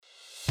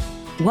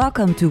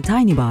Welcome to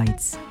Tiny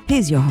Bites.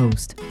 Here's your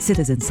host,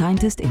 citizen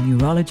scientist in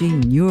neurology,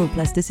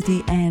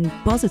 neuroplasticity, and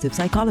positive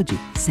psychology,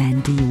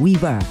 Sandy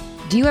Weaver.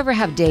 Do you ever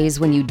have days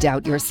when you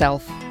doubt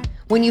yourself?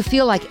 When you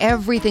feel like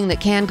everything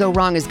that can go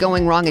wrong is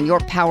going wrong and you're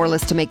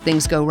powerless to make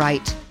things go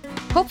right?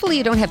 Hopefully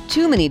you don't have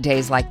too many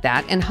days like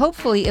that, and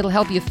hopefully it'll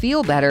help you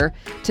feel better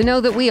to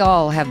know that we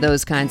all have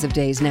those kinds of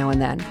days now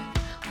and then.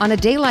 On a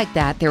day like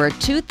that, there are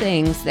two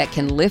things that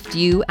can lift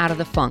you out of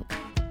the funk: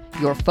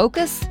 your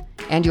focus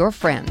and your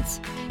friends.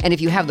 And if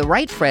you have the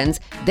right friends,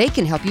 they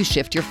can help you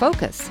shift your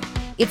focus.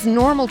 It's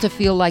normal to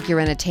feel like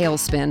you're in a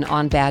tailspin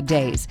on bad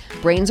days.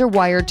 Brains are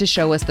wired to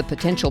show us the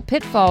potential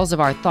pitfalls of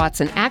our thoughts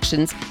and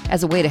actions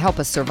as a way to help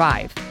us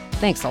survive.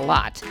 Thanks a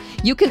lot.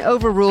 You can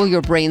overrule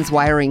your brain's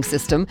wiring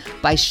system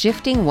by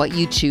shifting what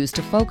you choose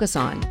to focus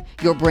on.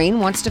 Your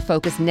brain wants to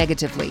focus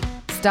negatively.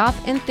 Stop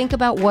and think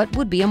about what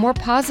would be a more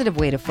positive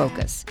way to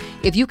focus.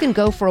 If you can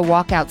go for a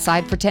walk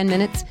outside for 10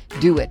 minutes,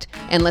 do it,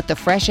 and let the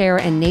fresh air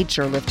and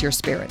nature lift your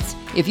spirits.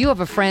 If you have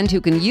a friend who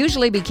can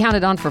usually be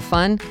counted on for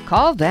fun,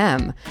 call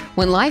them.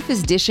 When life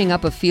is dishing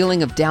up a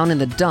feeling of down in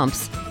the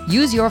dumps,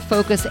 use your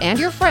focus and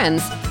your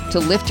friends to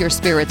lift your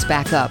spirits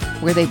back up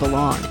where they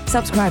belong.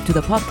 Subscribe to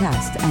the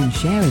podcast and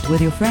share it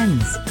with your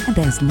friends. And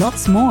there's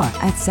lots more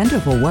at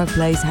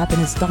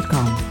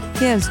centerforworkplacehappiness.com.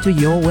 Here's to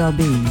your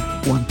well-being,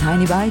 one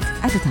tiny bite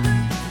at a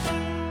time.